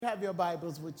Have your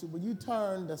Bibles with you. Will you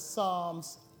turn to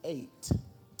Psalms 8?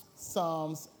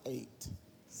 Psalms 8.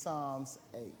 Psalms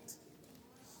 8.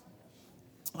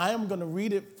 I am going to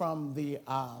read it from the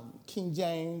King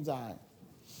James. I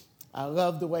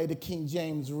love the way the King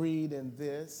James read in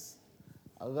this.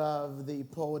 I love the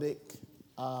poetic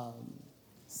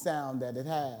sound that it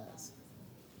has.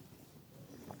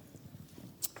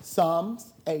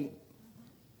 Psalms 8.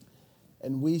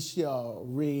 And we shall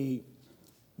read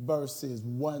verses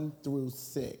 1 through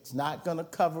 6. Not going to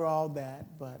cover all that,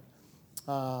 but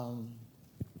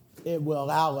it will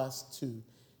allow us to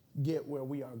get where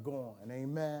we are going.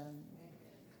 Amen.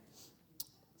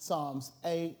 Psalms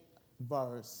 8,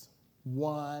 verse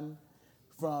 1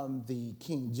 from the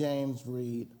King James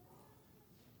read,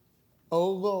 O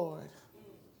Lord,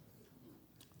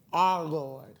 our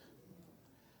Lord,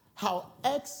 how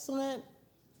excellent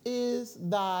is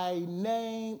thy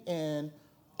name in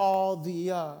all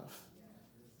the earth,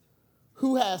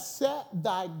 who has set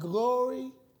thy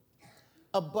glory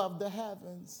above the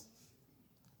heavens.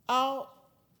 Out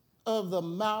of the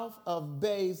mouth of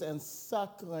babes and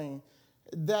suckling,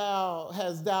 thou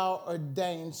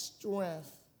ordained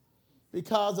strength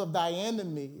because of thy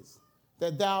enemies,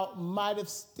 that thou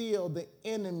mightest still the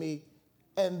enemy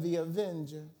and the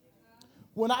avenger.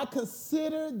 When I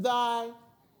consider thy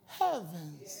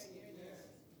heavens,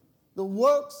 the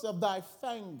works of thy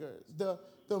fingers, the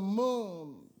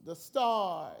moon, the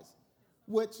stars,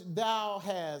 which thou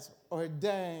hast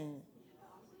ordained.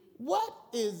 What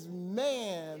is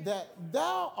man that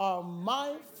thou art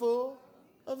mindful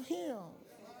of him?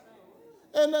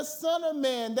 And the son of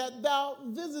man that thou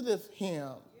visiteth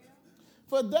him?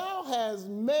 For thou hast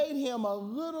made him a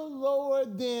little lower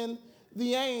than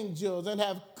the angels, and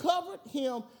have covered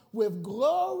him with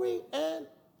glory and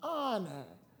honor.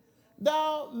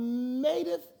 Thou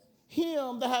madest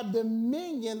him that have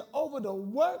dominion over the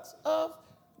works of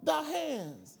thy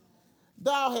hands.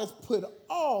 Thou hast put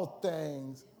all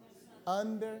things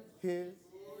under his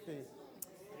feet.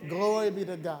 Glory be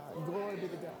to God. Glory be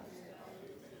to God.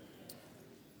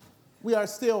 We are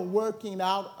still working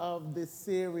out of this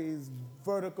series,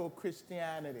 Vertical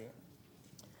Christianity.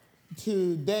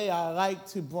 Today, I like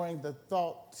to bring the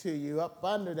thought to you up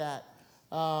under that.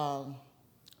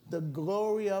 The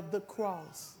glory of the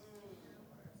cross.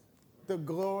 The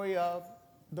glory of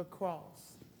the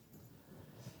cross.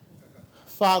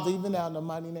 Father, even now in the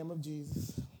mighty name of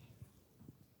Jesus,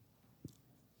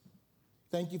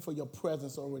 thank you for your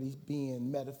presence already being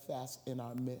manifest in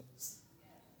our midst.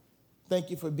 Thank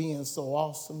you for being so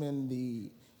awesome in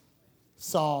the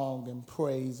song and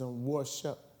praise and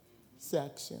worship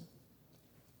section.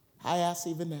 I ask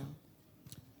even now,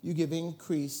 you give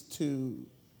increase to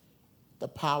the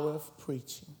power of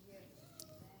preaching.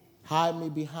 Hide me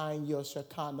behind your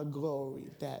Shekinah glory,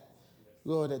 that,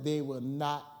 Lord, that they will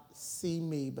not see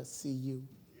me but see you.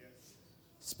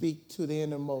 Speak to the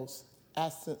innermost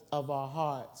essence of our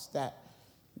hearts, that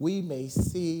we may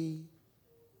see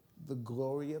the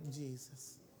glory of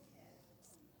Jesus.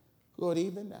 Lord,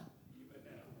 even now,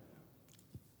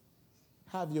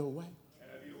 have your way.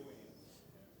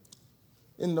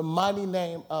 In the mighty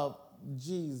name of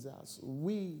Jesus,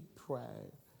 we pray.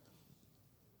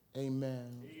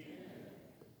 Amen.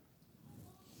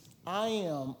 I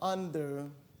am under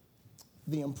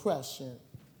the impression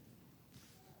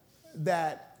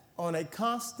that on a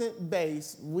constant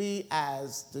base, we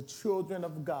as the children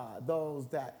of God, those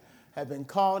that have been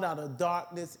called out of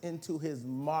darkness into his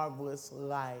marvelous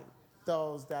light,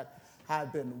 those that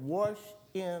have been washed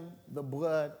in the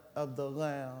blood of the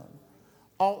Lamb,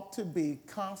 ought to be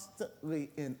constantly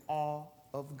in awe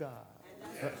of God.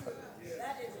 That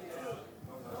is true.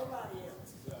 Nobody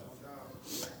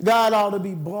else. God ought to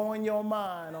be blowing your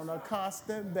mind on a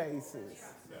constant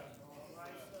basis.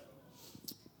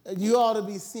 You ought to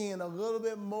be seeing a little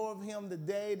bit more of him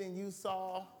today than you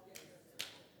saw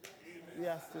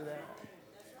yesterday.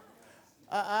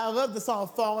 I love the song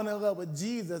Falling in Love with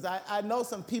Jesus. I know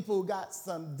some people who got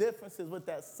some differences with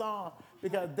that song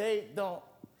because they don't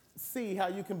see how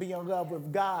you can be in love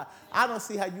with God. I don't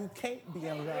see how you can't be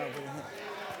in love with him.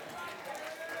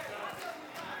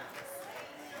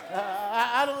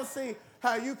 I don't see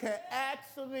how you can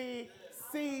actually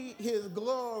see his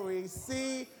glory,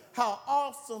 see how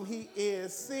awesome he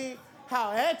is, see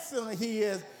how excellent he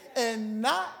is, and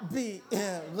not be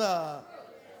in love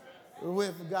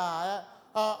with God.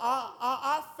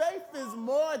 Our faith is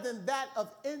more than that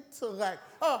of intellect.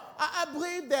 I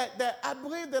believe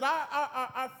that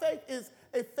our faith is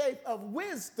a faith of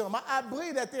wisdom. I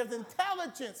believe that there's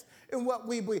intelligence in what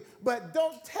we believe. But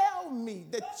don't tell me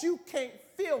that you can't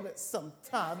feel it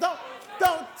sometimes.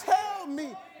 Don't tell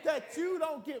me that you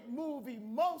don't get moved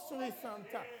emotionally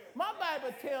sometimes. My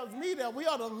Bible tells me that we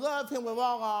ought to love him with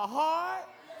all our heart,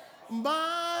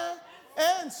 mind,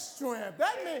 and strength.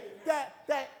 That means that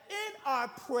in our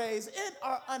praise, in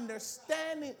our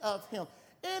understanding of him,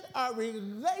 in our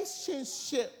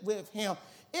relationship with him,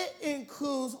 it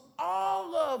includes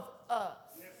all of us.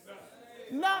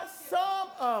 Not some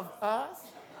of us,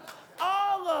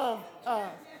 all of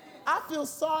us. I feel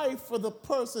sorry for the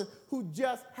person who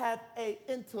just had an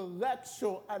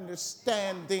intellectual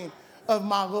understanding of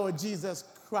my Lord Jesus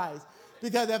Christ.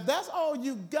 Because if that's all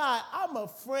you got, I'm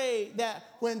afraid that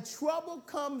when trouble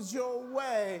comes your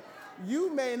way,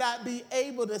 you may not be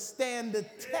able to stand the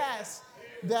test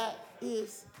that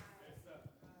is.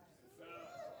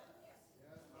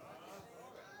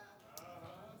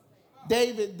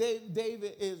 David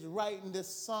is writing this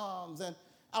Psalms, and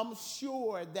I'm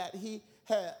sure that he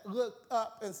had looked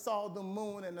up and saw the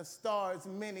moon and the stars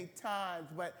many times,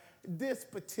 but this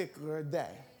particular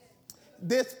day,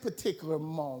 this particular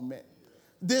moment,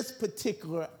 this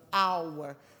particular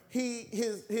hour,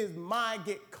 his mind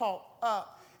get caught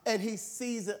up and he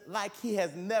sees it like he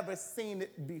has never seen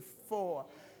it before.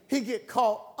 He get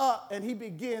caught up and he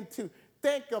begin to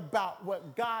think about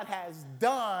what God has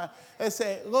done and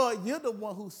say, Lord, you're the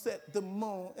one who set the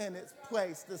moon in its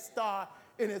place, the star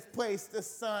in its place, the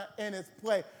sun in its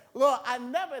place. Lord, I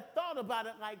never thought about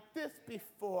it like this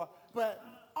before, but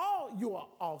you are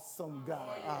awesome,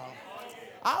 God.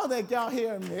 I don't think y'all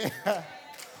hear me.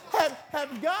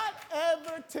 Have God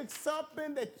ever took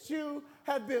something that you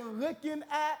have been looking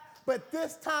at, but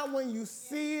this time when you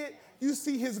see it, you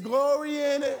see his glory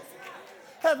in it?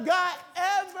 Have God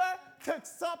ever took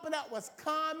something that was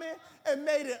common and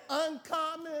made it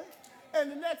uncommon?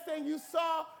 And the next thing you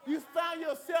saw, you found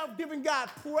yourself giving God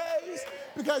praise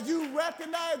because you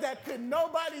recognize that could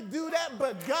nobody do that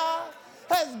but God?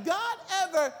 Has God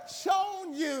ever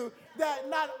shown you that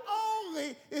not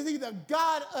only is he the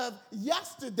God of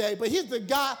yesterday, but he's the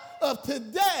God of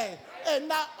today? And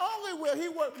not only will he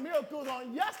work miracles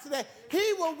on yesterday,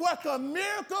 he will work a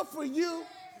miracle for you.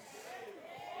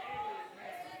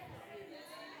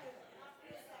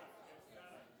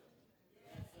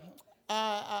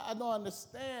 I don't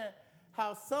understand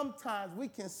how sometimes we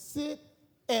can sit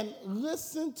and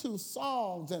listen to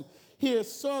songs and hear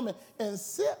sermons and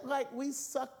sit like we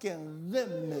sucking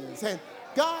lemons. And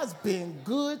God's been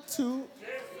good to.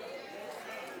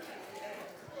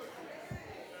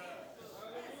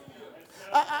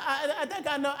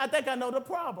 I think I know the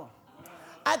problem.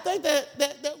 I think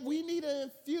that we need an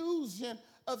infusion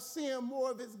of seeing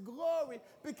more of his glory,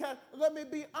 because let me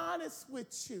be honest with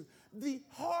you, the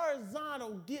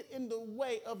horizontal get in the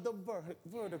way of the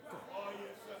vertical.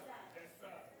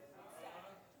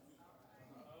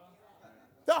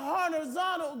 The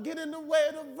horizontal get in the way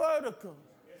of the vertical.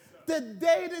 The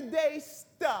day-to-day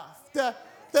stuff, the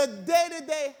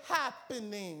day-to-day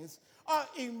happenings, our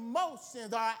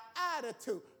emotions, our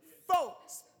attitude,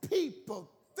 folks, people,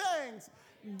 things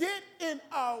get in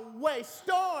our way.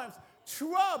 Storms,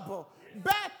 trouble,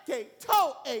 backache,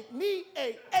 toe ache, knee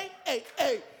ache,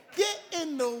 ache, get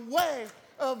in the way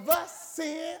of us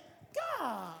seeing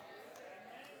God.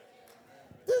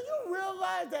 Do you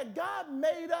realize that God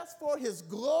made us for his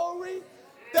glory?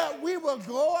 That we will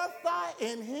glorify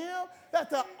in him? That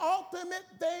the ultimate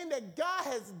thing that God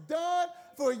has done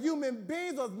for human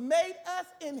beings was made us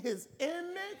in his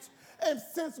image? And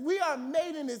since we are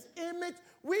made in his image,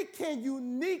 we can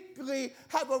uniquely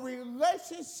have a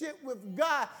relationship with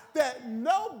God that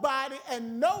nobody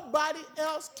and nobody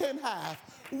else can have.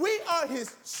 We are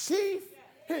his chief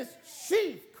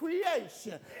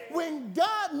creation. When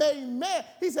God made man,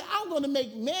 he said, I'm going to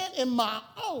make man in my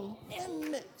own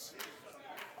image.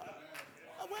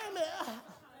 Wait a minute.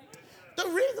 The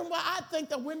reason why I think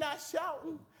that we're not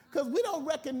shouting, because we don't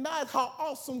recognize how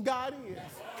awesome God is.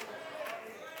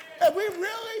 If we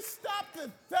really stop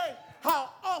to think how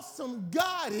awesome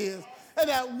God is and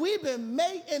that we've been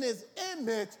made in his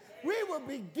image, we will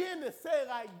begin to say,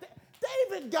 like,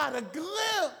 David got a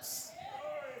glimpse.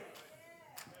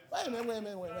 Wait a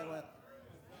minute.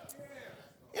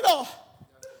 You know,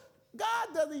 God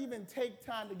doesn't even take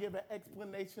time to give an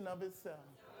explanation of himself.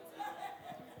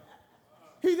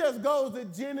 He just goes to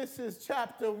Genesis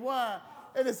chapter 1,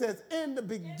 and it says, in the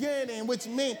beginning, which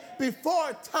means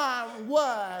before time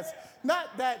was.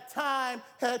 Not that time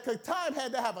had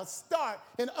to have a start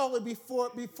and only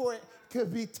before it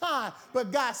could be time.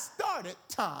 But God started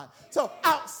time. So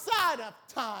outside of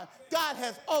time, God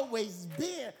has always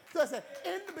been. So it said,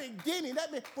 in the beginning,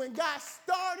 that means when God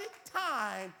started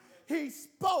time, he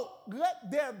spoke, let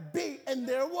there be, and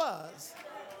there was.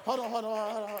 Hold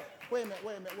on. Wait a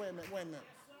minute.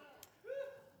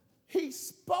 He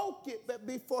spoke it, but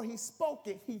before he spoke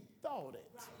it, he thought it.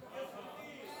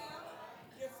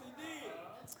 Yes, he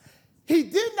did. He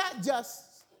did not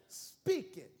just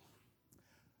speak it,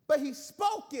 but he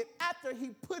spoke it after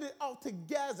he put it all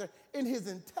together in his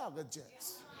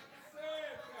intelligence.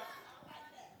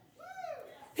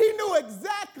 He knew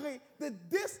exactly the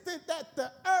distance that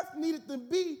the earth needed to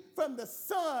be from the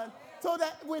sun so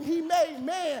that when he made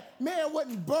man, man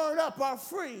wouldn't burn up or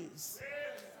freeze.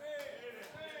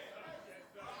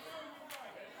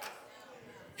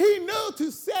 He knew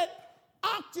to set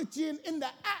oxygen in the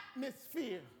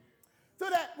atmosphere so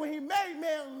that when he made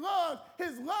man lungs,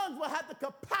 his lungs will have the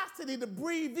capacity to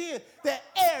breathe in the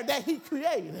air that he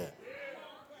created.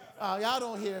 Oh, y'all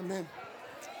don't hear me.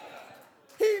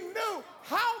 He knew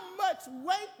how much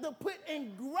weight to put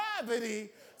in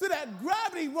gravity so that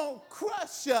gravity won't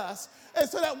crush us and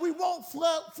so that we won't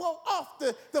float off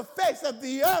the face of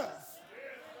the earth.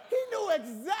 He knew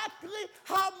exactly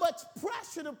how much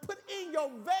pressure to put in your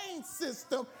vein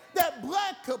system that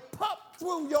blood could pump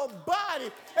through your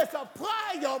body and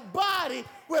supply your body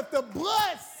with the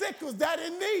blood sickles that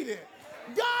it needed.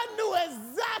 God knew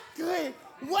exactly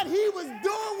what he was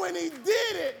doing when he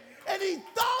did it, and he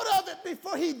thought of it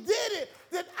before he did it.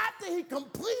 Then after he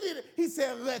completed it, he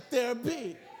said, let there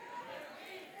be.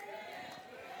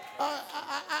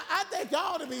 I think I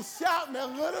ought to be shouting a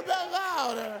little bit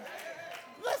louder.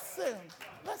 Listen.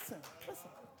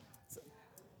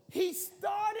 He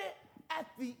started at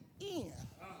the end,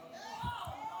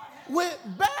 went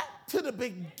back to the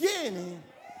beginning,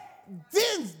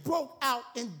 then broke out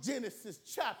in Genesis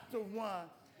chapter 1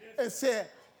 and said,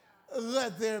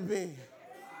 let there be.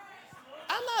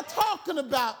 I'm not talking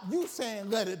about you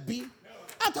saying let it be.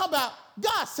 I'm talking about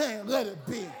God saying let it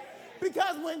be.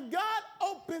 Because when God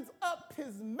opens up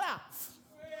his mouth,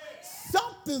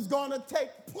 something's going to take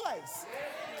place.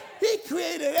 He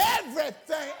created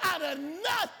everything out of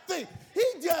nothing. He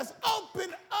just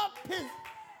opened up his...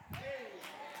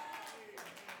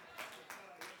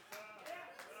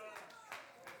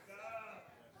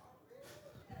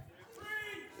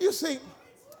 You see,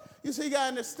 you got to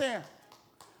understand.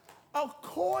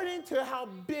 According to how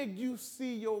big you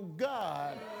see your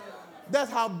God,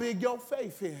 that's how big your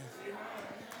faith is.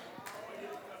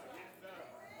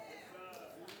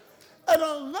 And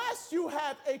unless you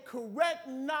have a correct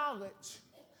knowledge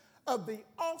of the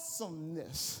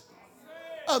awesomeness,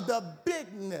 of the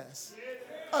bigness,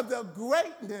 of the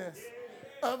greatness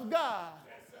of God,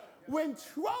 when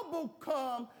trouble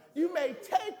comes, you may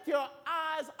take your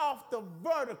eyes off the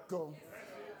vertical,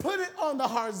 put it on the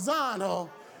horizontal,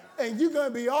 and you're going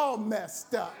to be all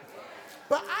messed up.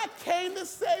 But I came to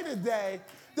say today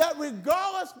that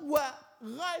regardless what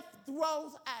life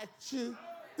throws at you,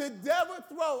 the devil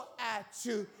throws at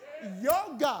you,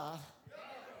 your God,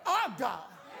 our God,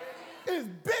 is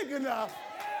big enough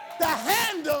to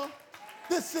handle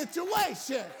the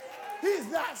situation. He's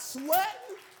not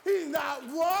sweating. He's not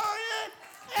worrying.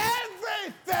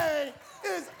 Everything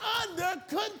is under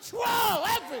control.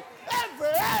 Everything.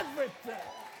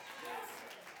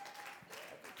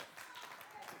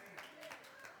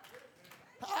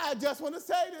 I just want to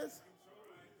say this.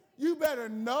 You better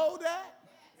know that.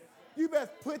 You better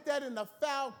put that in the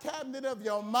file cabinet of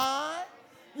your mind.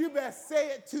 You better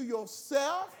say it to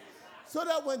yourself so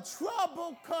that when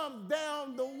trouble comes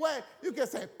down the way, you can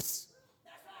say, psst.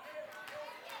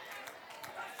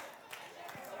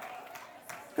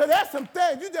 Because there's some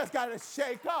things you just got to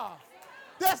shake off.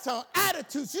 There's some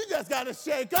attitudes you just got to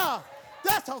shake off.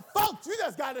 There's some folks you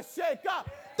just got to shake off.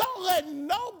 Don't let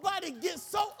nobody get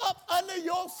so up under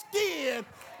your skin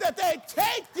that they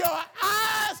take your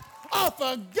eyes off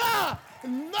of God.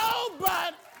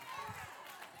 Nobody.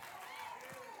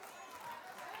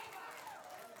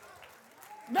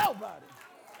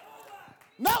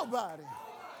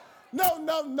 No,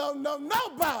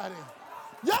 nobody.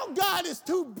 Your God is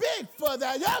too big for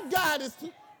that. Your God is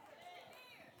too...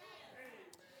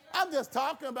 I'm just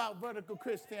talking about vertical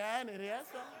Christianity,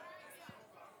 that's all.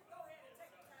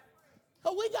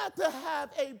 But we got to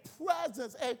have a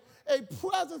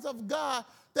presence of God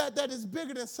that is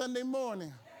bigger than Sunday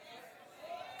morning.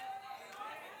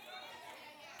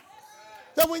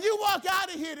 So when you walk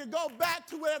out of here to go back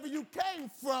to wherever you came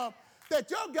from, that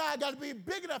your God got to be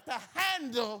big enough to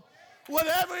handle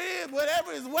whatever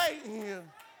is waiting you.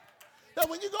 That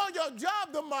when you go on your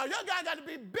job tomorrow, your God got to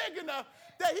be big enough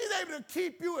that he's able to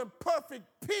keep you in perfect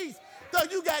peace, though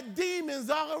you got demons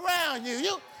all around you.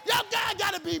 Your God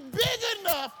got to be big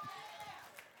enough.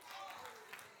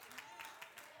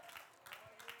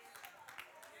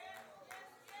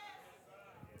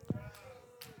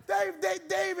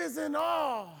 Dave is in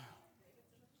awe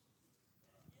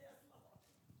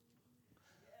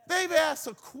They ask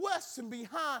a question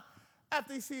behind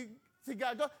after you see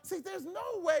God go. See, there's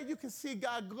no way you can see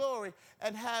God's glory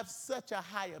and have such a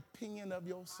high opinion of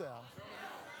yourself.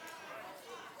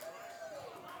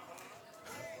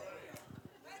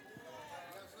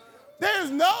 There's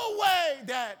no way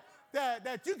that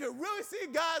you can really see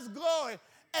God's glory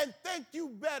and think you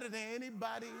better than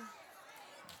anybody.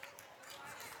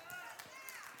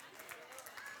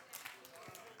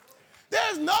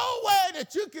 There's no way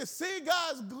that you can see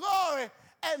God's glory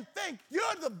and think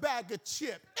you're the bag of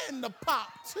chip in the pot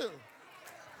too.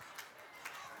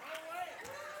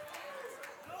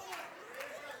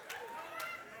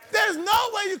 There's no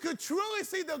way you could truly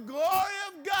see the glory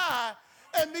of God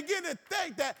and begin to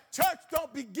think that church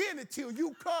don't begin until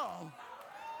you come.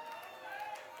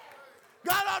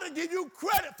 God ought to give you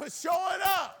credit for showing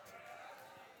up.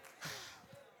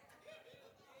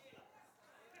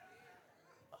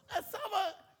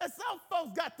 And some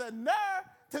folks got the nerve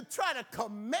to try to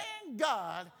command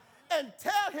God and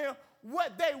tell him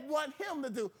what they want him to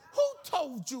do. Who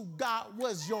told you God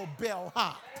was your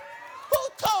bellhop? Who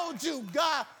told you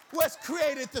God was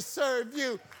created to serve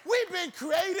you? We've been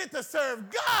created to serve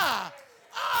God.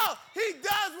 Oh, he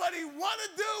does what he want to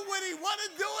do, when he want to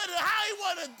do it, and how he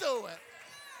want to do it.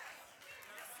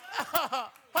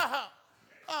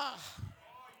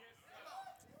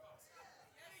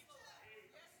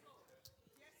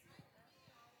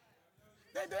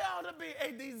 There ought to be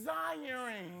a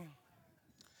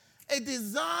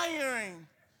desiring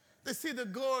to see the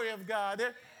glory of God.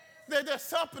 There's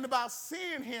something about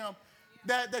seeing him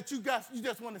that you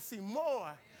just want to see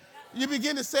more. You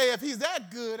begin to say, if he's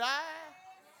that good, matter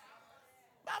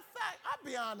of fact, I'll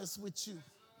be honest with you.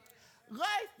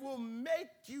 Life will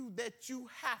make you that you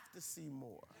have to see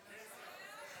more.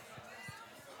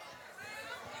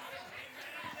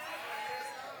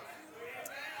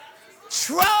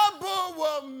 Trouble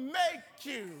will make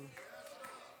you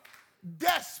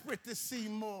desperate to see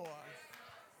more.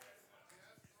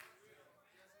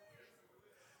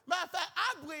 Matter of fact,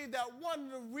 I believe that one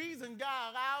of the reasons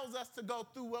God allows us to go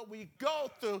through what we go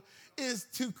through is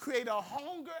to create a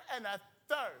hunger and a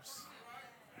thirst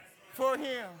for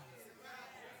him.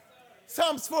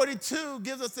 Psalms 42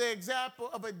 gives us an example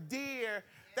of a deer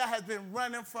that has been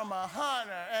running from a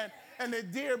hunter, and the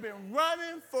deer been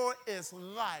running for its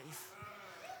life.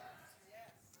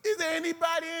 Is there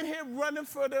anybody in here running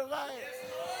for their life?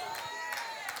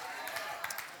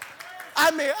 I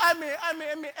mean,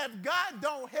 if God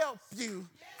don't help you,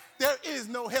 there is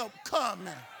no help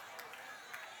coming.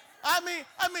 I mean,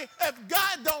 if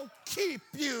God don't keep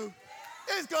you,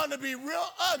 it's going to be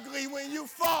real ugly when you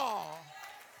fall.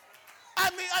 I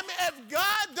mean, if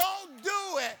God don't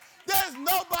do it, there's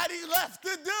nobody left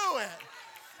to do it.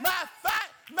 Matter of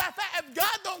fact, if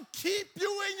God don't keep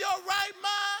you in your right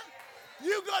mind,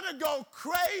 you're going to go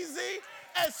crazy,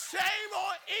 and shame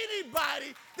on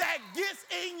anybody that gets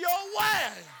in your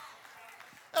way.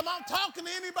 Am I talking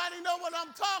to anybody know what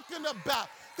I'm talking about?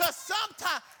 Because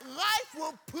sometimes life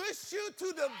will push you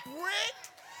to the brink,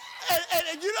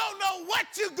 and you don't know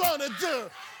what you're going to do.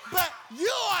 But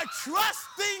you are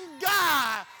trusting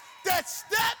God that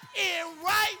step in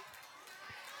right.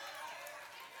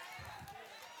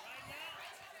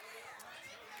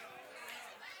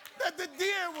 That the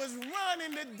deer was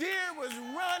running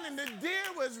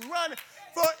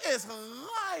for its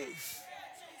life.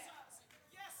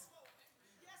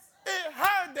 It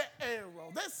heard the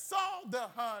arrow. They saw the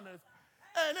hunters.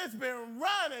 And it's been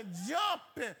running,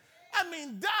 jumping.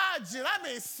 Dodging.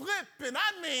 Slipping.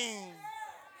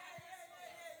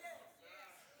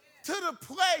 To the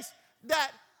place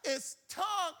that its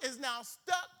tongue is now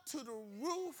stuck to the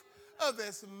roof of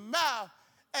its mouth.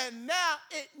 And now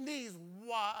it needs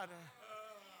water.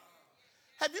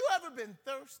 Have you ever been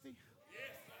thirsty?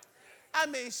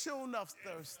 Sure enough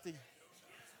thirsty.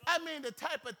 The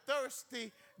type of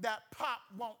thirsty that pop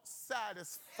won't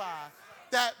satisfy,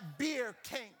 that beer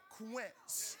can't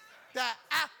quench, that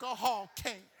alcohol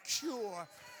can't cure.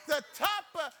 The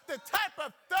type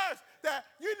of thirst that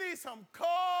you need some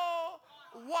cold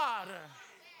water.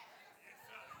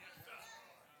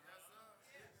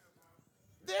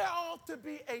 There ought to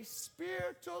be a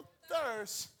spiritual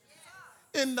thirst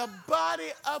in the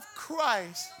body of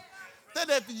Christ that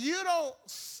if you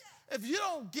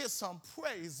don't get some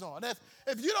praise on,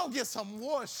 if you don't get some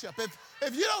worship,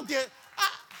 if you don't get,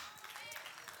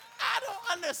 I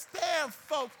don't understand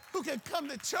folks who can come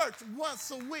to church once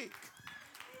a week.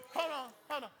 Hold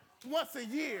on, once a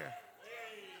year.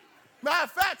 Matter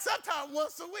of fact, sometimes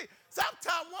once a week.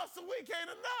 Sometimes once a week ain't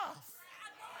enough.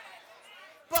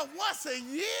 But once a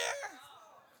year?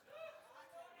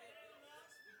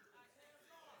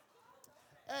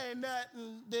 ain't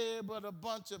nothing there but a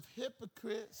bunch of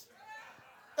hypocrites.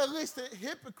 At least the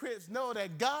hypocrites know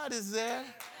that God is there.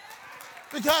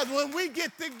 Because when we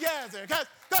get together, because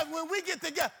when we get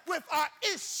together with our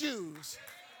issues,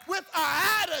 with our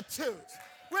attitudes,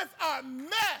 with our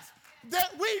mess,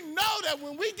 that we know that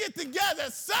when we get together,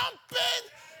 something's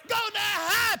gonna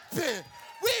happen.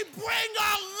 We bring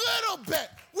our little bit,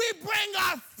 we bring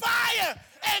our fire,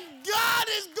 and God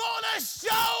is gonna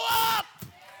show up.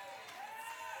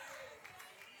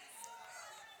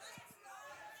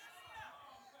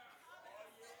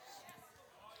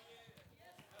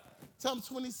 Psalm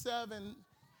 27,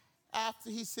 after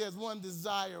he says one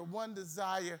desire,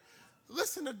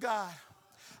 listen to God.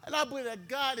 And I believe that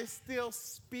God is still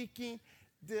speaking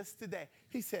this today.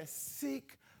 He says,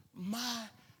 seek my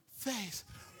face.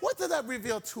 What does that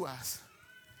reveal to us?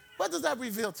 What does that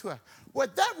reveal to us?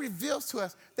 What that reveals to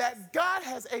us, that God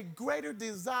has a greater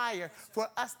desire for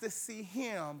us to see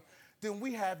him than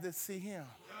we have to see him.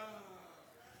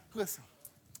 Listen,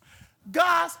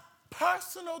 God's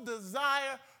personal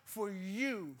desire for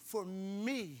you, for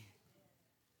me,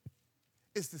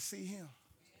 is to see him.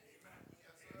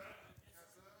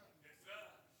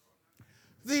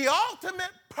 The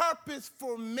ultimate purpose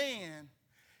for man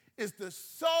is to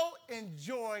so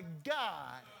enjoy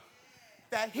God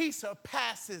that he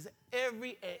surpasses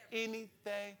every and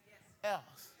anything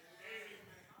else.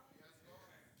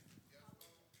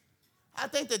 I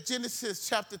think that Genesis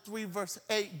chapter 3, verse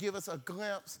 8 gives us a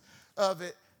glimpse of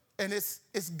it. And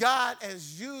it's God,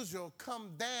 as usual, come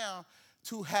down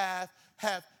to have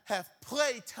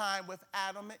playtime with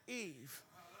Adam and Eve.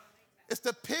 It's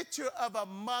the picture of a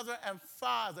mother and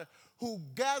father who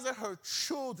gather her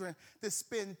children to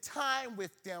spend time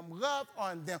with them, love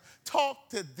on them, talk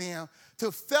to them,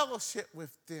 to fellowship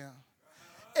with them.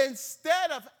 Instead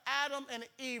of Adam and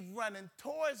Eve running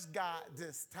towards God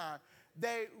this time,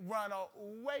 they run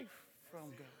away from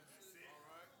God.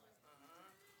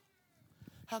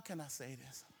 How can I say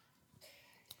this?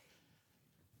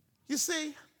 You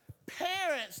see,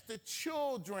 parents to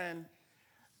children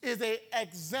is an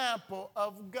example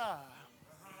of God.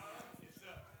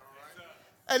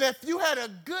 And if you had a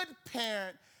good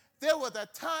parent, there was a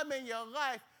time in your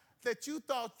life that you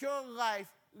thought your life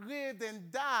lived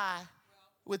and died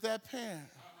with that parent.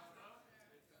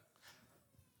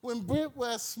 When Britt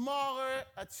was smaller,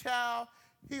 a child,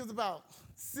 he was about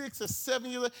 6 or 7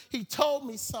 years old, he told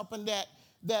me something that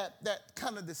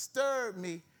kind of disturbed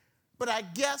me, but I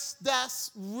guess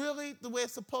that's really the way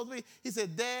it's supposed to be. He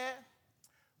said, Dad,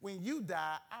 when you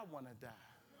die, I want to die.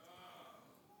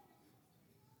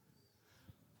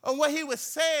 And what he was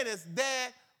saying is,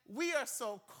 Dad, we are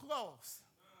so close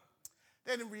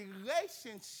that in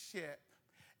relationship,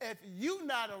 if you're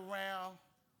not around,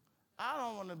 I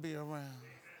don't want to be around.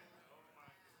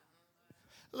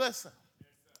 Listen,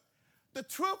 the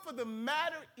truth of the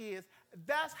matter is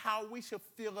that's how we should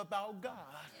feel about God.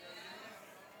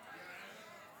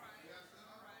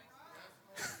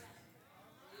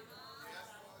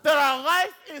 That our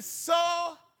life is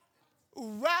so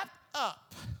wrapped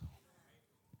up,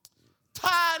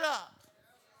 tied up,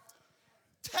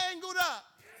 tangled up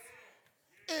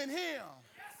in him,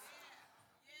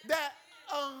 that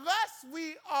unless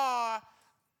we are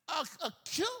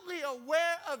acutely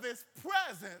aware of his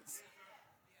presence,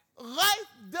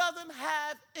 life doesn't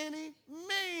have any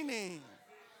meaning.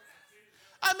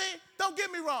 I mean, don't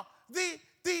get me wrong. The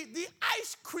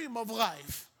ice cream of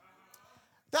life,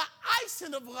 the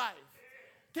icing of life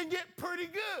can get pretty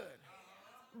good,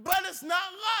 but it's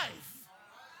not life.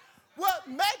 What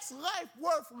makes life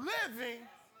worth living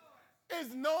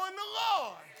is knowing the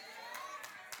Lord.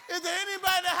 Is there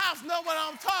anybody in the house know what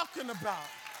I'm talking about?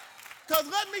 Because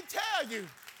let me tell you,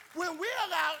 when we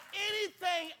allow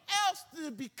anything else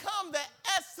to become the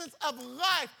essence of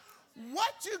life,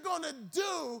 what you gonna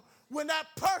do when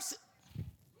that person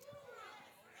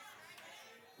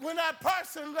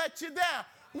lets you down?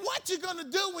 What you gonna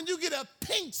do when you get a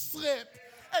pink slip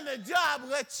and the job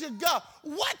lets you go?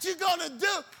 What you gonna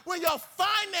do when your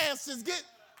finances get...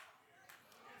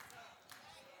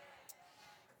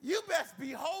 You best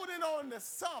be holding on to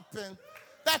something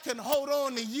that can hold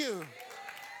on to you.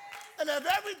 And if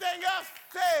everything else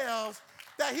fails,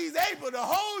 that he's able to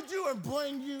hold you and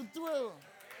bring you through.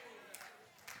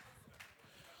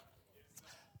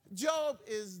 Job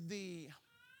is the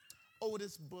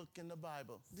oldest book in the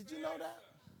Bible. Did you know that?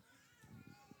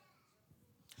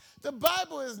 The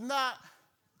Bible is not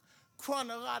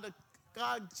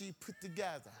chronologically put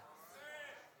together.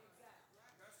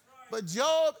 But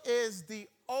Job is the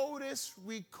oldest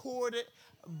recorded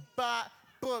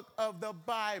book of the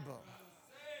Bible.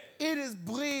 it is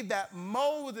believed that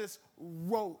Moses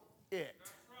wrote it.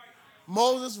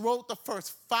 Moses wrote the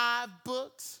first 5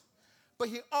 books, but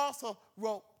he also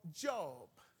wrote Job.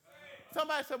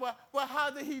 Somebody said, well,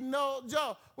 how did he know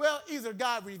Job? Well, either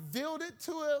God revealed it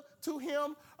to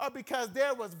him or because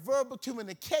there was verbal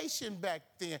communication back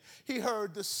then. He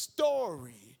heard the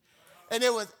story. And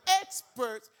there was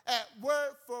experts at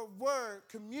word for word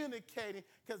communicating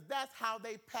because that's how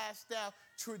they passed down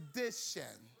tradition.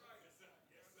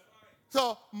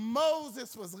 So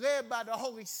Moses was led by the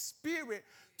Holy Spirit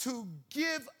to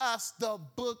give us the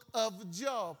book of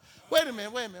Job. Wait a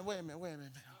minute.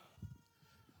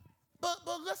 But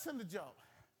listen to Job.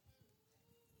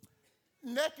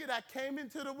 Naked I came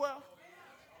into the world,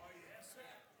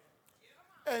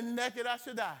 and naked I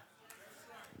should die.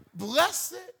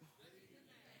 Blessed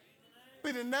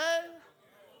be the name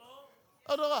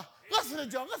of the Lord. Listen to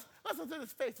Job. Listen to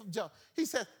this faithful Job. He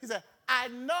said, I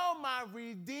know my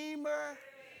Redeemer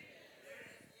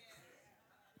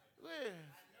lives.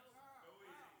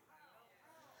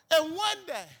 And one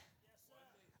day,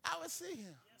 I will see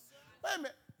him. Wait a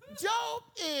minute. Job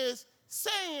is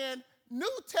saying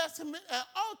New Testament and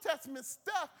Old Testament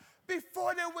stuff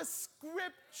before there was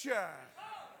scripture.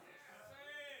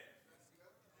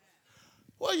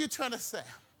 What are you trying to say?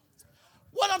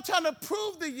 What I'm trying to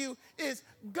prove to you is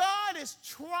God is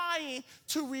trying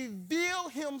to reveal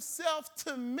himself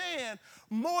to man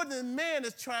more than man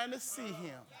is trying to see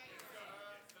him.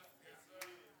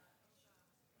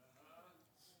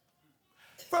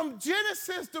 From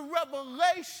Genesis to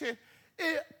Revelation,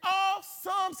 it all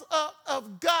sums up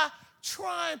of God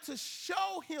trying to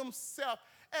show himself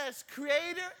as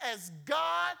creator, as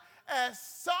God, as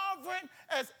sovereign,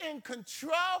 as in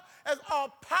control, as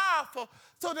all-powerful,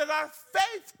 so that our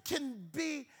faith can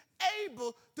be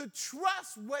able to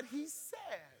trust what he says.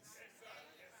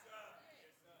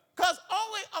 Because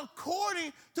only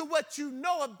according to what you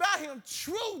know about him,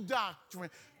 true doctrine,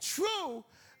 true,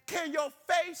 can your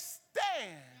faith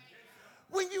stand.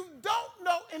 When you don't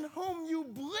know in whom you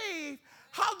believe,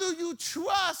 how do you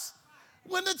trust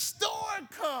when the storm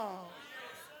comes?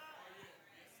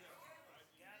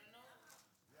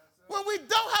 When we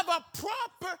don't have a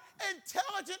proper,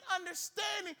 intelligent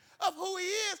understanding of who he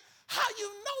is, how you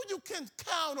know you can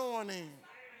count on him?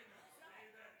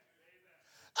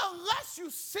 Unless you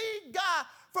see God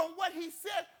from what he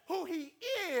said, who he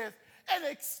is, and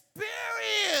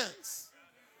experience.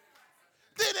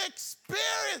 Then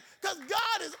experience, because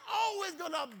God is always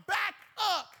going to back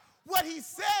up what he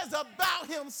says about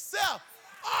himself.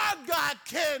 Our God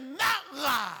cannot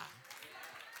lie.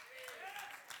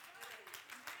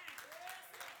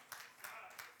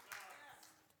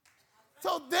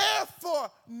 So therefore,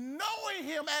 knowing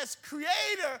him as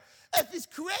creator, as his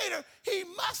creator, he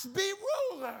must be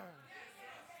ruler.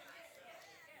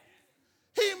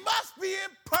 He must be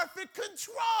in perfect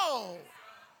control.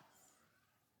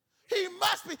 He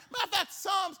must be. Matter of fact,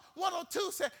 Psalms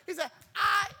 102 said, he said,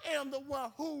 I am the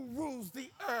one who rules the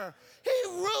earth. He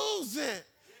rules it.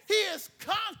 He is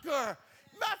conqueror.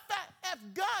 Matter of fact, if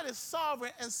God is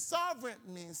sovereign, and sovereign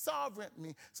means,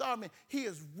 he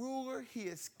is ruler, he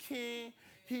is king,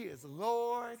 he is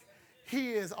Lord,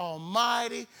 he is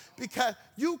almighty, because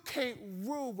you can't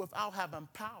rule without having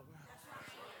power.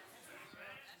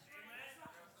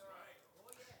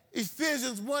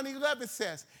 Ephesians 1:11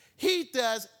 says, he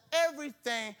does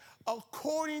everything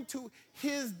according to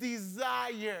his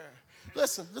desire.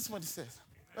 Listen what he says.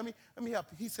 Let me help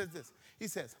you. He says this.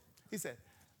 He said,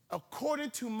 according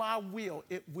to my will,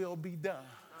 it will be done.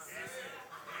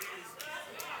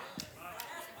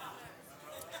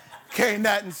 Can't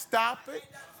nothing stop it.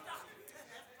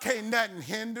 Can't nothing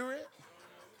hinder it.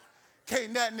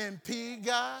 Can't nothing impede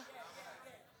God.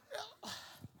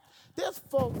 There's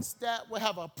folks that will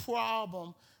have a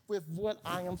problem with what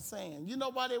I am saying. You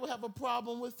know why they would have a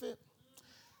problem with it?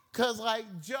 Because like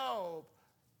Job,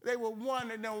 they were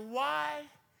wondering, then why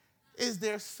is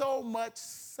there so much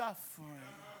suffering?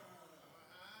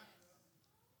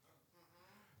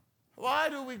 Why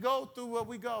do we go through what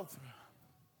we go through?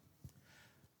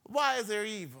 Why is there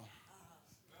evil?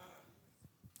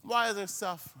 Why is there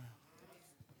suffering?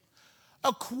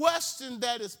 A question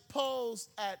that is posed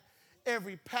at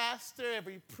every pastor,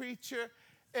 every preacher,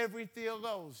 every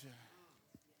theologian.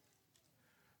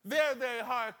 Very, very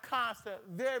hard concept.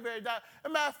 Very, very dark. As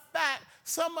a matter of fact,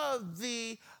 some of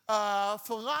the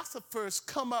philosophers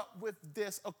come up with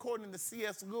this according to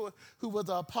C.S. Lewis, who was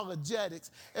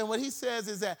apologetics. And what he says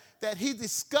is that he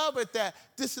discovered that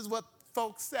this is what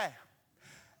folks say.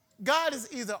 God is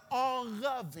either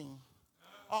all-loving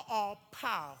or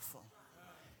all-powerful.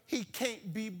 He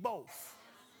can't be both.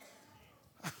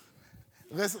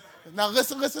 Listen, now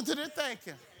listen to their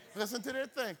thinking. Listen to their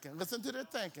thinking. Listen to their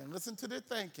thinking. Listen to their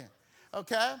thinking.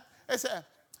 Okay? They said,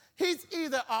 he's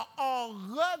either an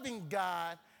all-loving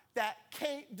God that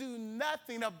can't do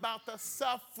nothing about the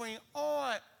suffering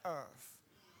on earth,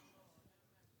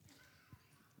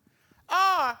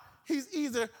 or he's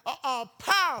either an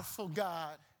all-powerful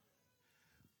God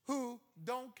who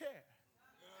don't care.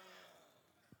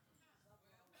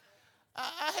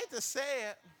 I hate to say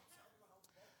it,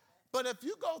 but if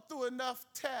you go through enough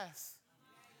tests,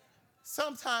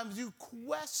 sometimes you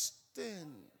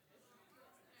question.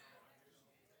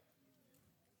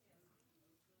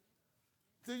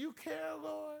 Do you care,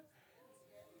 Lord?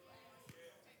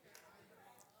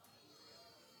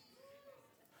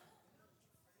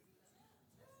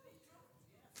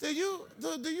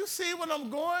 Do you see what I'm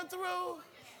going through?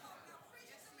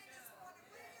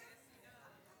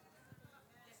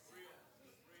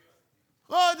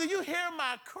 Lord, do you hear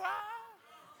my cry?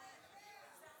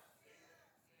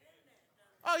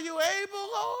 Are you able,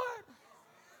 Lord?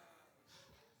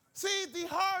 See, the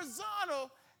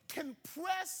horizontal can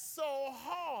press so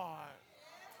hard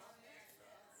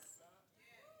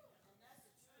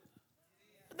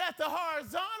that the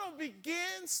horizontal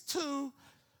begins to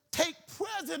take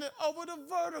precedent over the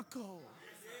vertical.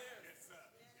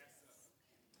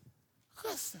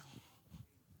 Listen,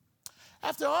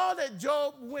 after all that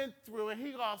Job went through, and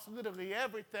he lost literally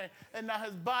everything, and now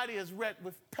his body is wrecked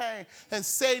with pain, and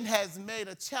Satan has made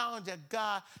a challenge at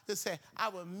God to say, I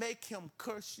will make him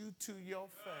curse you to your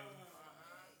face.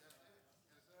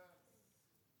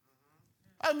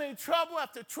 I mean, trouble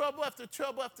after trouble after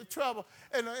trouble after trouble.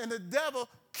 And the devil,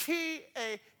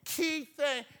 a key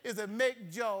thing is to make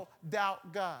Job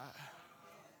doubt God.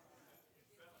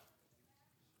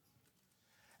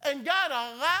 And God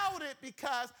allowed it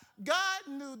because God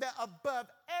knew that above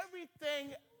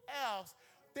everything else,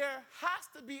 there has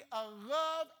to be a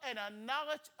love and a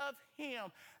knowledge of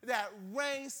him that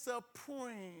reigns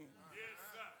supreme.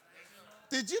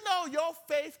 Did you know your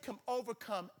faith can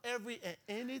overcome every and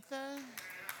anything?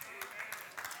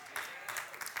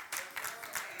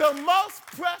 The most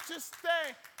precious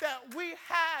thing that we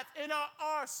have in our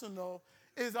arsenal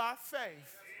is our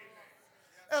faith.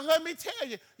 And let me tell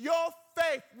you, your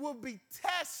faith will be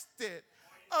tested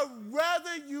of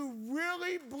whether you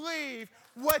really believe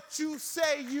what you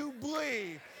say you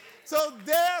believe. So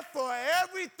therefore,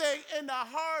 everything in the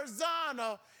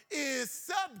horizontal is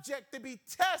subject to be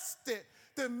tested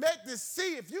to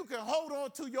see if you can hold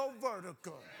on to your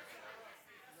vertical.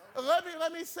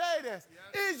 Let me say this.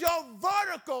 Is your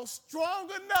vertical strong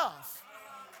enough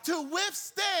to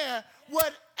withstand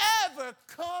whatever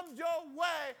comes your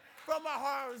way from a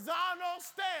horizontal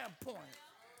standpoint?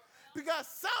 Because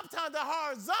sometimes the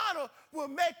horizontal will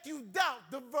make you doubt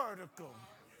the vertical.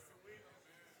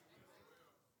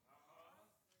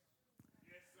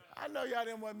 I know y'all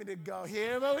didn't want me to go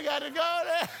here, but we got to go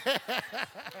there.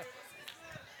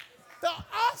 The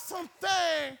awesome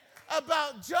thing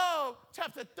about Job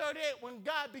chapter 38, when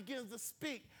God begins to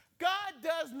speak, God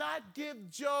does not give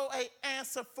Job an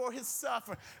answer for his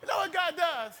suffering. You know what God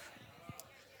does?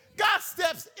 God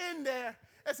steps in there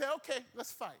and says, okay,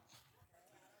 let's fight.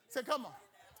 He said, come on.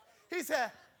 He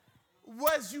said,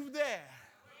 was you there?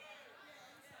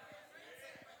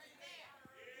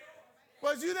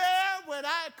 Was you there when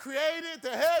I created the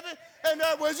heaven and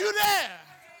earth? Was you there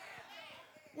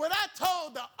when I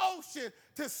told the ocean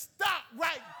to stop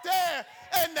right there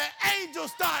and the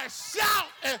angels started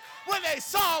shouting when they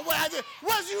saw what I did?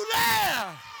 Was you there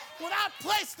when I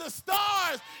placed the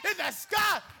stars in the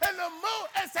sky and the moon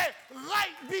and said,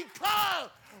 light become?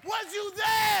 Was you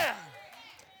there?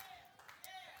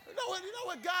 You know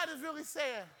what God is really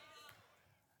saying?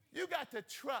 You got to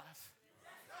trust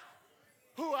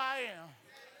who I am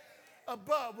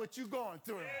above what you're going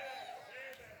through.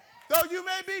 Though you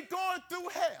may be going through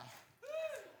hell,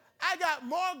 I got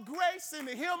more grace in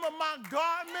the hem of my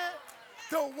garment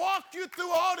to walk you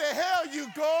through all the hell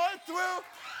you're going through.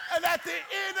 And at the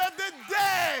end of the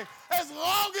day, as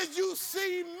long as you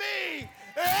see me,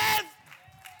 I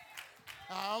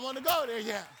don't want to go there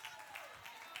yet.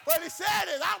 What he said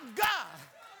is, I'm God.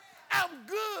 I'm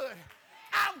good.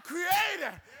 I'm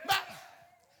creator.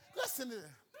 Listen to this.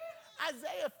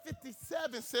 Isaiah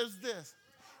 57 says this.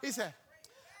 He said,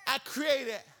 I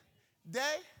created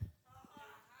day,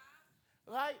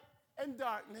 light, and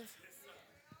darkness.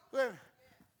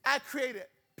 I created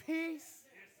peace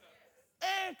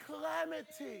and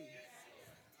calamity.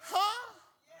 Huh?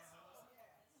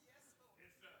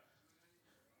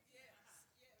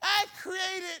 I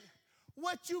created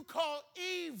what you call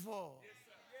evil.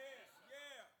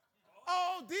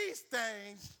 All these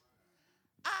things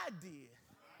I did.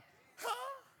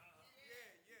 Huh?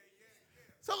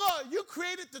 So, Lord, you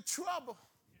created the trouble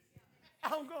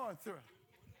I'm going through.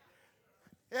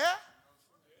 Yeah?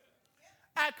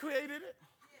 I created it.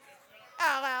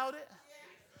 I allowed it.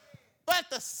 But at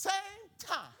the same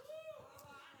time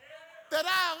that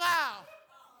I allow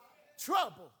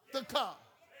trouble to come,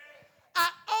 I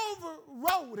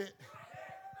overrode it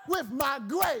with my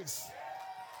grace.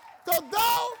 So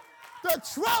though the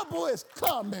trouble is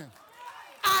coming,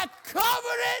 I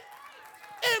covered it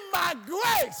in my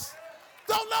grace.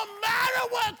 So no matter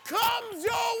what comes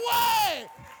your way,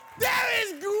 there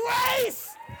is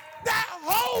grace that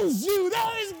holds you.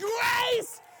 There is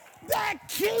grace that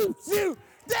keeps you.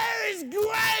 There is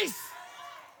grace.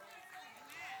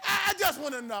 I just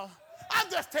want to know. I'm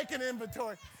just taking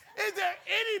inventory. Is there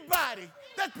anybody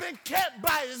that's been kept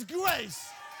by his grace?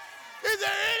 Is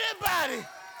there anybody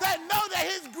that know that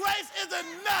his grace is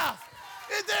enough?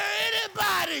 Is there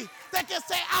anybody that can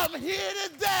say, I'm here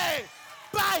today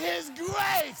by his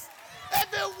grace?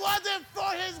 If it wasn't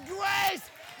for his grace,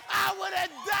 I would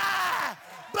have died.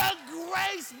 But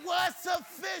grace was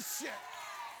sufficient.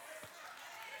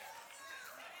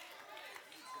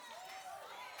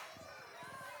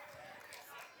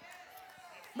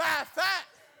 Matter of fact,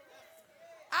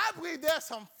 I believe there's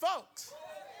some folks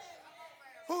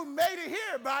who made it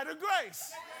here by the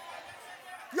grace.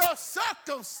 Your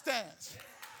circumstance,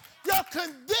 your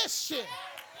condition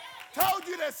told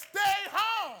you to stay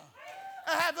home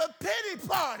and have a pity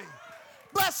party.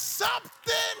 But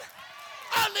something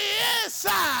on the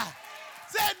inside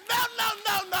said,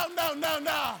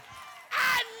 no.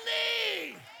 I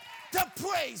need to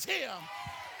praise him.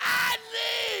 I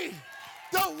need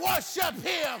to worship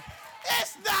him.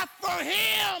 It's not for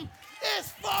him,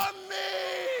 it's for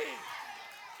me.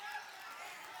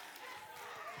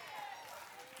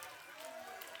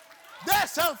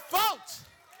 There's some folks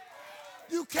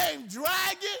you came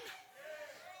dragging.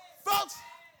 Folks,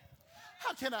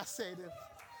 how can I say this?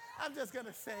 I'm just going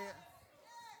to say it.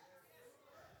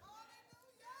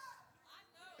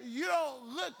 You don't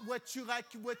look what you're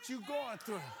going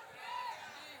through.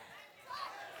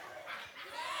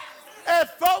 If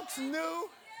folks knew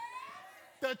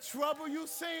the trouble you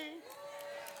seen,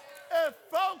 if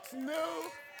folks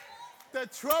knew the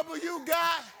trouble you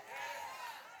got,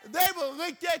 they will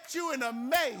look at you in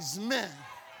amazement.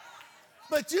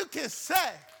 But you can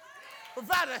say,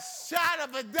 without a shadow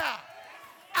of a doubt,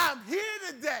 I'm here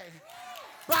today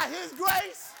by his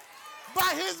grace,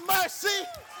 by his mercy.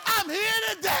 I'm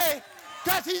here today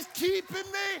because he's keeping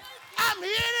me. I'm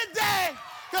here today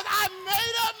because I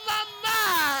made up my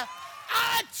mind.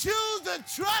 I choose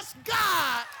to trust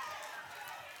God.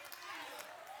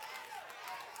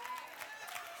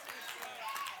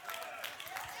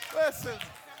 Listen,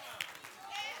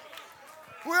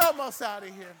 we're almost out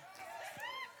of here.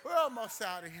 We're almost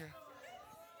out of here.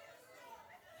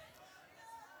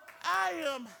 I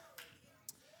am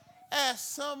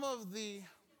asked some of the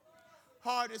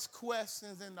hardest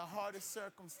questions in the hardest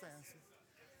circumstances.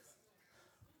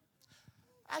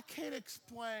 I can't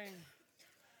explain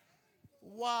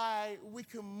why we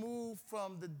can move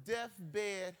from the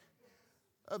deathbed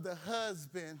of the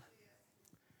husband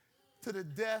to the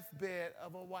deathbed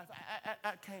of a wife.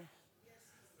 I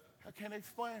can't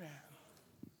explain that.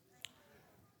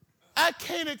 I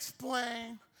can't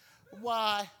explain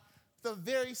why the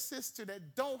very sister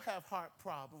that don't have heart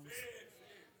problems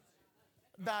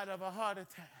died of a heart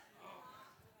attack.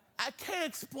 I can't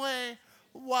explain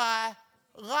why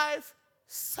life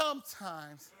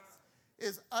sometimes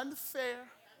is unfair,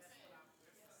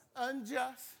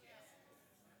 unjust,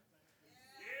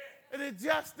 and it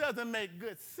just doesn't make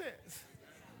good sense.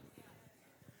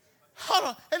 Hold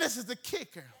on, and this is the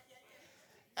kicker.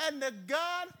 And the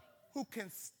God who can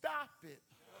stop it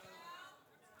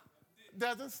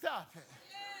doesn't stop it.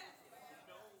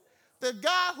 The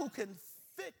God who can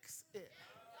fix it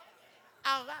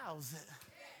allows it.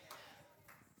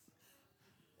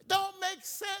 It don't make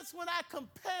sense when I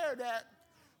compare that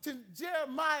to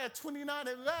Jeremiah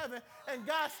 29:11, and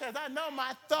God says, I know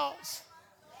my thoughts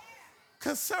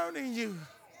concerning you.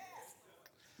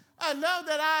 I know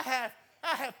that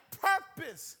I have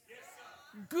purpose,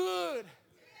 good,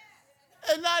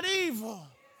 and not evil.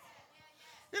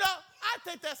 You know, I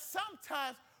think that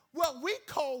sometimes what we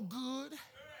call good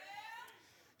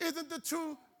isn't the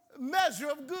true measure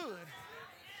of good.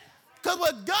 Because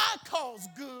what God calls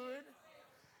good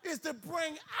is to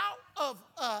bring out of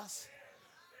us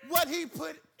what he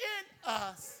put in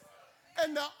us.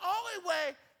 And the only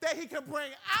way that he can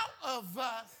bring out of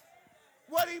us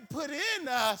what he put in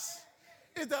us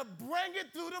is to bring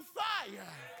it through the fire.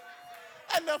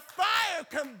 And the fire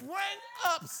can bring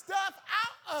up stuff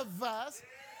out of us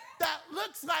that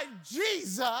looks like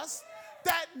Jesus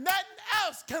that nothing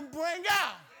else can bring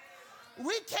out.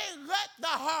 We can't let the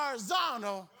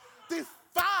horizontal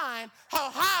define how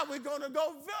high we're going to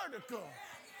go vertical.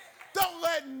 Don't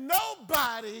let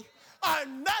nobody or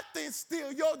nothing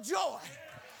steal your joy.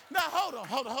 Now, hold on.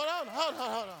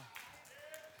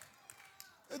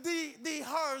 The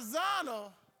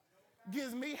horizontal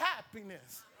gives me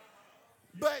happiness.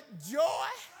 But joy,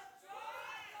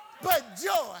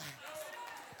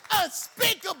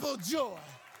 unspeakable joy.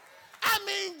 I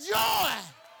mean joy.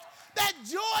 That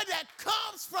joy that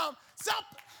comes from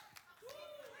something.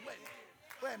 Wait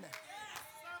a minute.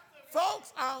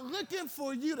 Folks are looking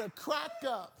for you to crack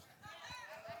up.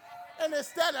 And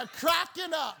instead of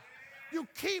cracking up, you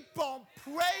keep on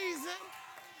praising.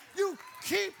 You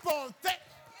keep on thinking.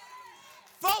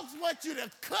 Folks want you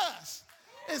to cuss.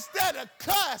 Instead of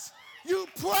cuss, you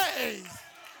praise.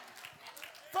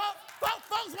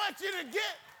 Folks want you to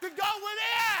go where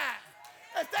they at.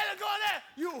 Instead of going there,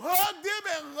 you hug them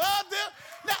and love them.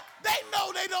 Now, they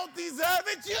know they don't deserve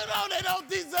it. You know they don't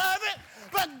deserve it.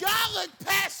 But God looked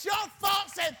past your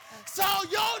faults and saw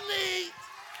your needs.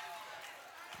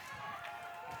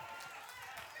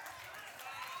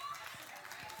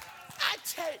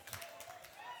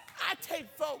 I take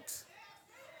folks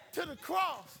to the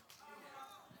cross.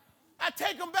 I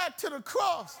take them back to the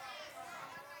cross.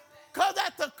 Because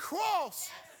at the cross,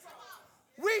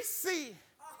 we see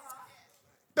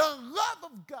the love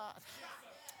of God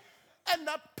and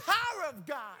the power of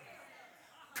God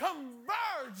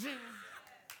converging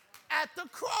at the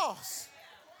cross.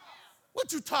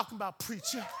 What you talking about,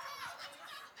 preacher?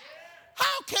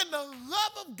 How can the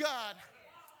love of God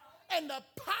and the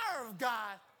power of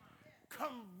God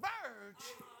converge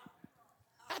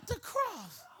at the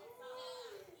cross?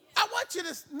 I want you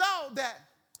to know that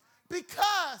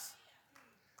because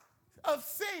of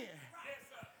sin,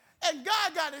 and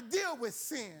God got to deal with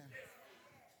sin,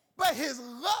 but his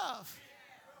love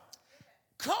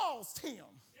caused him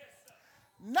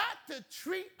not to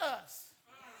treat us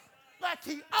like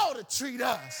he ought to treat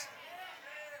us,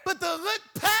 but to look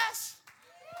past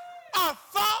our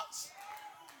faults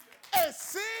and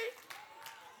see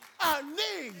our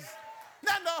needs.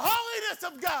 Now, the holiness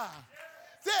of God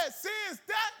says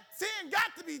sin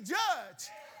got to be judged.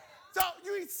 So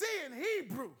you see in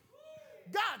Hebrew,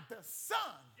 God the Son,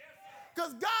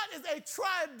 because God is a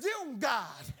triune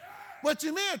God. What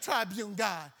you mean a triune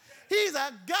God? He's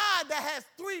a God that has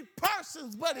three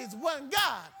persons, but he's one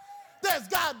God. There's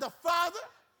God the Father,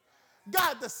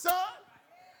 God the Son,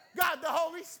 God the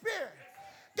Holy Spirit.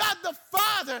 God the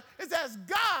Father is as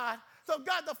God. So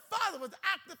God the Father was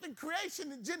active in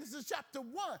creation in Genesis chapter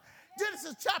 1.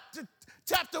 Genesis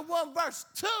chapter 1, verse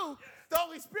 2, the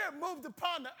Holy Spirit moved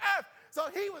upon the earth. So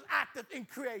he was active in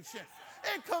creation.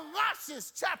 In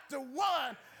Colossians chapter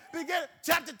 1,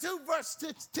 chapter 2, verse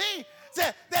 16,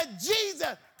 said that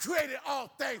Jesus created all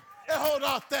things and hold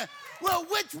all things. Well,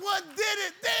 which one did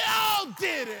it? They all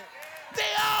did it.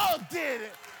 They all did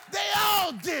it. They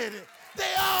all did it.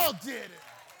 They all did it.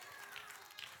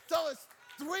 So it's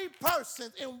three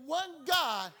persons in one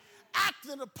God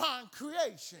acting upon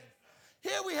creation.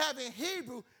 Here we have in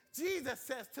Hebrew, Jesus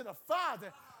says to the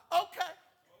Father, okay,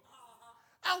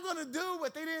 I'm going to do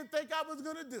what they didn't think I was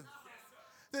going to do.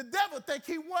 The devil think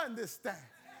he won this thing.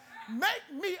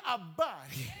 Make me a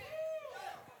body.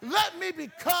 Let me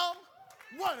become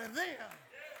one of them.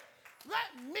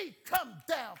 Let me come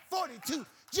down 42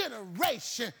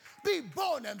 generation, be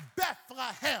born in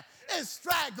Bethlehem in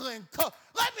straggling coat.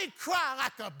 Let me cry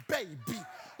like a baby.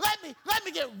 Let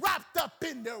me get wrapped up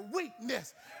in their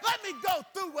weakness. Let me go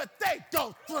through what they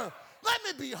go through. Let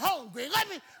me be hungry.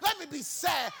 Let me be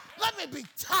sad. Let me be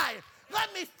tired.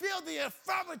 Let me feel the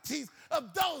infirmities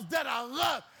of those that I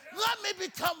love. Let me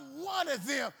become one of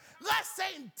them. Let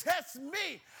Satan test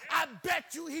me. I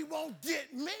bet you he won't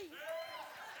get me.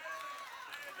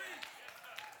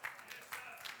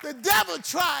 The devil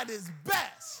tried his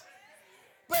best,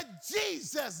 but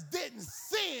Jesus didn't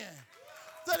sin.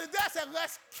 So the devil said,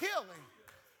 let's kill him.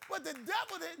 What the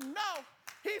devil didn't know,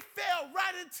 he fell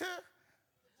right into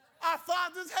our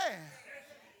Father's hand.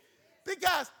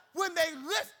 Because when they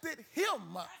lifted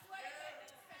him up,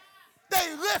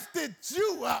 they lifted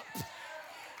you up.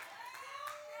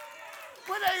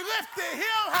 When they lifted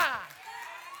him high,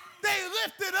 they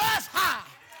lifted us high.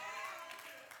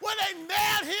 When they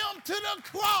nailed him to the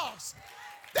cross,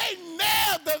 they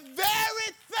nailed the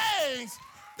very things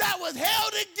that was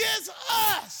held against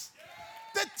us.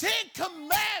 The 10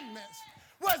 Commandments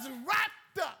was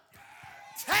wrapped up,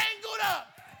 tangled up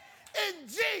in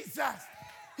Jesus.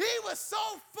 He was so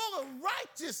full of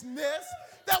righteousness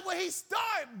that when he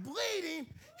started bleeding,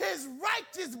 his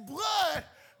righteous blood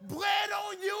bled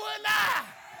on you and I.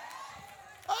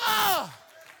 Oh,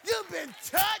 you've been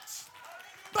touched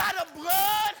by the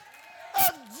blood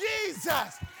of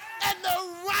Jesus, and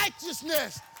the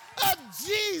righteousness of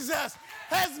Jesus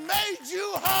has made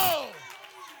you whole.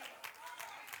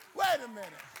 Wait a minute.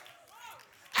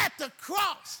 At the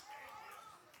cross,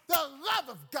 the love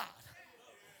of God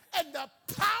and the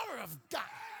power of God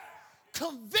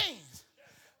convened.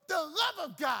 The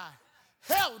love of God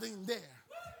held him there.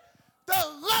 The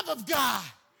love of God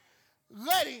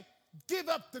let him give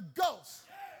up the ghost.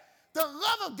 The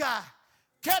love of God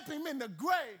kept him in the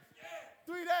grave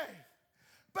 3 days.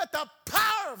 But the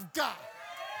power of God,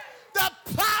 the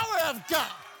power of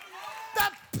God,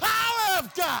 the power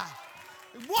of God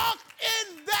walked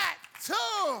in that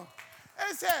tomb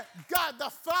and said, God the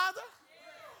Father,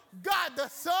 God the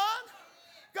Son,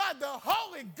 God the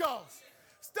Holy Ghost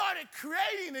started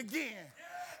creating again.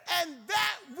 And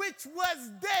that which was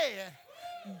dead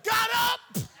got up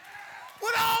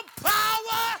with all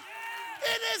power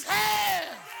in his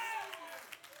hands.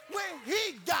 When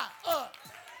he got up,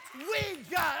 we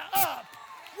got up.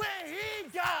 When he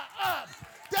got up,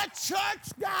 the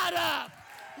church got up.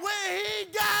 When he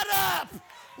got up,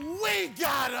 we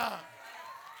got up.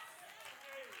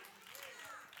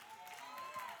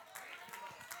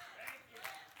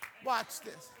 Watch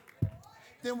this.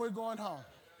 Then we're going home.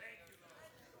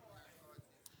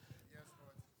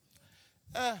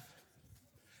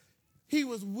 He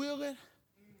was willing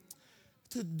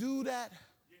to do that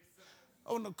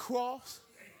on the cross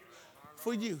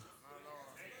for you.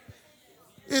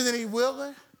 Isn't he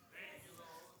willing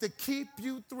to keep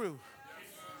you through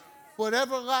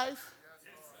whatever life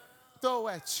throw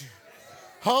at you?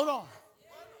 Hold on.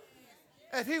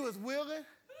 If he was willing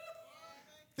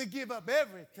to give up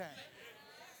everything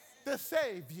to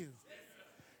save you,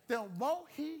 then won't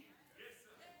he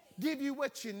give you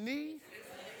what you need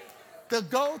to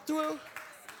go through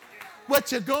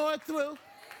what you're going through?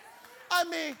 I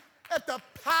mean, if the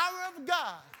power of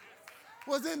God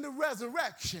was in the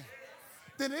resurrection,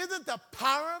 then isn't the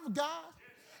power of God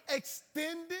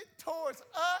extended towards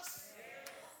us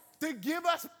to give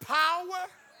us power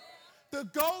to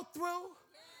go through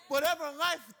whatever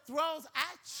life throws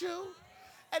at you?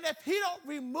 And if he don't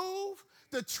remove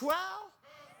the trial,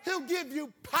 he'll give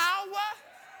you power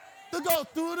to go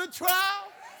through the trial.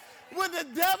 When the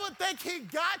devil think he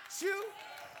got you,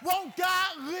 won't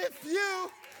God lift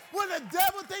you? When the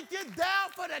devil think you're down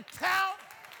for the count,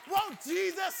 won't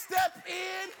Jesus step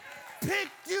in, pick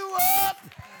you up,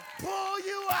 pull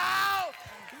you out,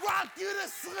 rock you to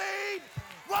sleep?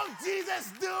 Won't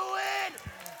Jesus do it?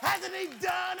 Hasn't he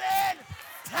done it?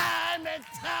 Time and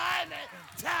time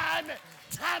and time and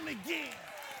time again.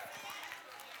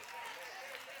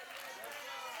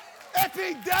 If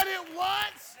he done it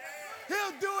once,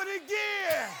 he'll do it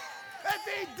again. If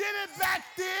he did it back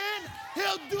then,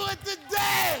 he'll do it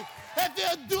today. If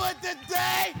he'll do it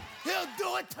today, he'll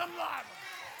do it tomorrow.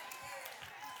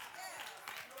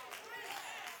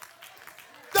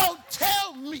 Don't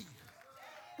tell me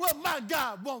what my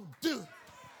God won't do.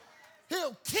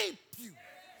 He'll keep you.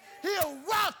 He'll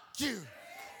rock you.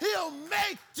 He'll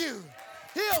make you.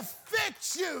 He'll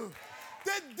fix you.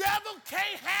 The devil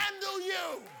can't handle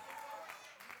you.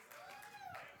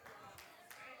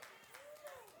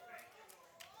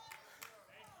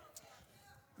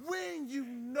 When you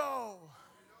know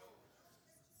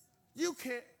you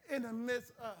can, in the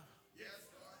midst of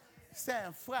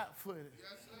stand flat-footed,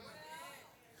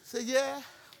 say, yeah,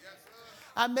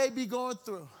 I may be going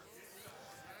through,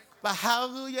 but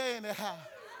hallelujah anyhow.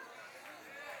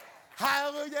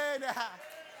 Hallelujah anyhow.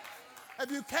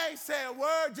 If you can't say a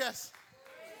word, just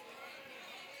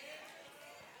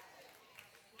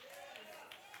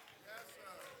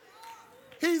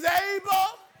he's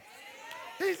able.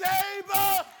 He's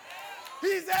able.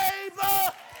 He's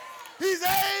able. He's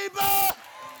able.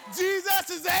 Jesus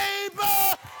is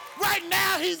able. Right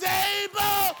now, he's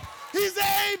able. He's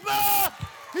able.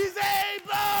 He's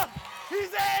able.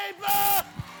 He's able.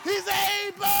 He's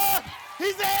able.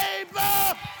 He's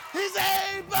able. He's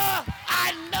able.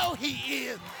 I know he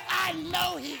is. I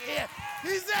know he is.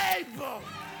 He's able.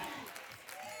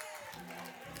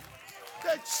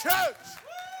 The church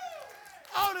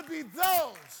ought to be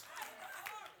those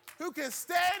who can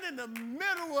stand in the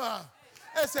middle of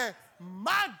and say,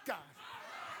 my God,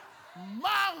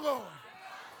 my Lord,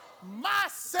 my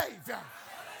Savior,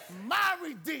 my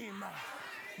Redeemer,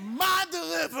 my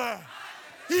Deliverer.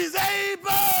 He's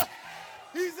able.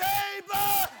 He's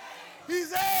able.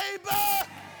 He's able.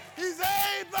 He's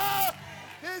able.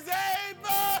 is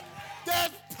able.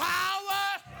 There's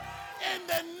power in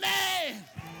the name.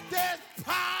 There's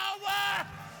power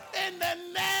in the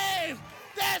name.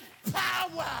 There's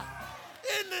power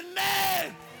in the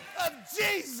name of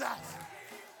Jesus.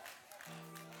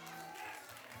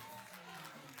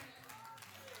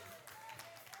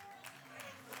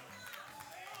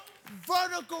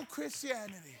 Vertical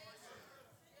Christianity.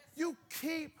 You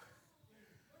keep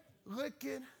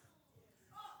looking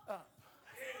up.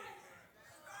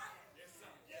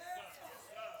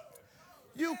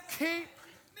 You keep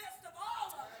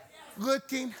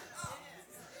looking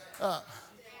up.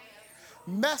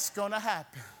 Mess gonna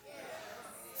happen.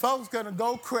 Folks gonna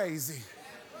go crazy.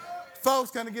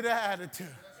 Folks gonna get an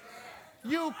attitude.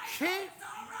 You keep.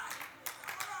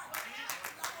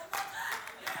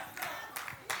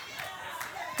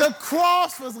 The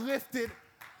cross was lifted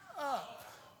up,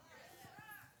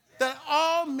 that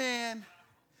all men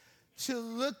should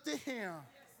look to him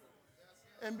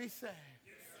and be saved.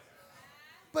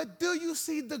 But do you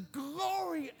see the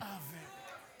glory of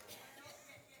it?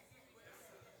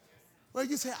 Where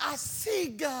you say, I see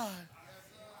God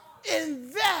in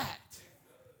that.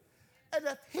 And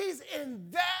if he's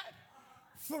in that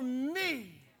for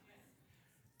me,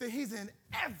 then he's in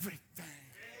everything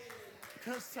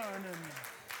concerning me.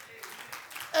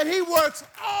 And he works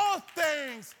all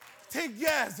things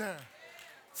together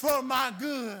for my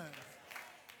good.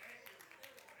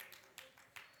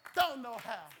 Don't know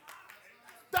how.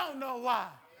 Don't know why.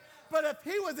 But if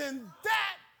he was in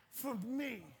that for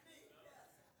me,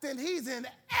 then he's in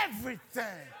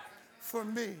everything for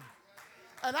me.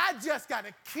 And I just got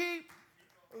to keep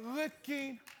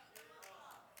looking.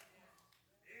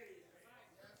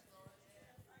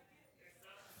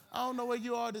 I don't know where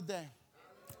you are today,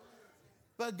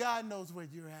 but God knows where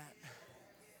you're at.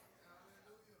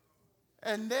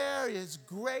 And there is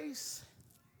grace,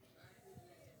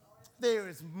 there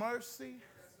is mercy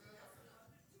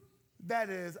that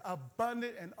is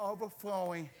abundant and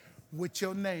overflowing with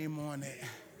your name on it.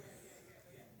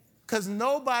 Because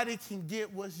nobody can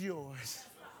get what's yours.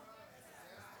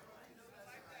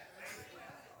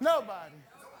 Nobody.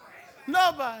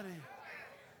 Nobody.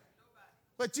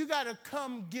 But you got to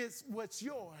come get what's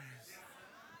yours.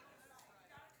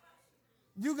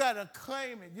 You got to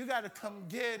claim it. You got to come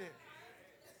get it.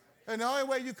 And the only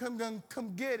way you come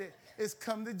get it is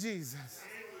come to Jesus.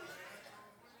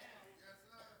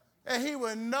 And he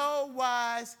will no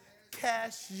wise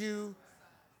cast you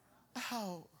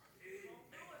out.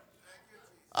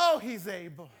 Oh, he's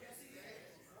able.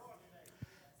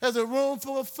 There's a room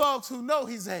full of folks who know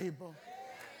he's able,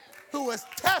 who has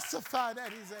testified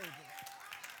that he's able.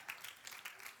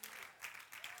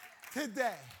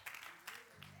 Today,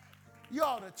 you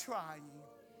ought to try you.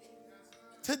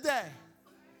 Today,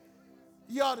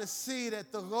 you ought to see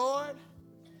that the Lord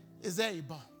is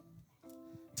able.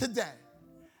 Today,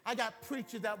 I got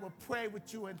preachers that will pray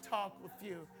with you and talk with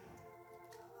you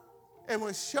and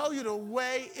will show you the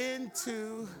way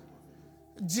into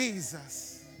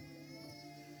Jesus.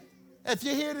 If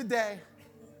you're here today,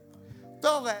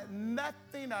 don't let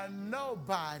nothing or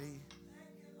nobody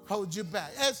hold you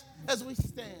back. As we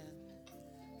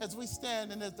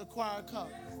stand and as the choir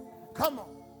comes, come on.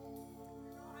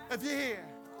 If you're here,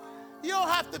 you don't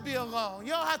have to be alone.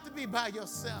 You don't have to be by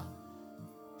yourself.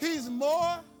 He's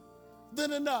more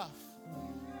than enough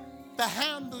to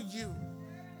handle you,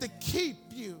 to keep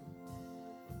you,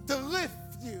 to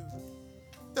lift you,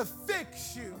 to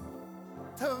fix you,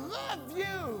 to love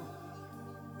you.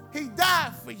 He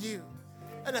died for you.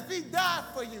 And if he died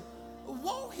for you,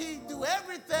 won't he do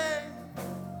everything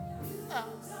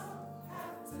else?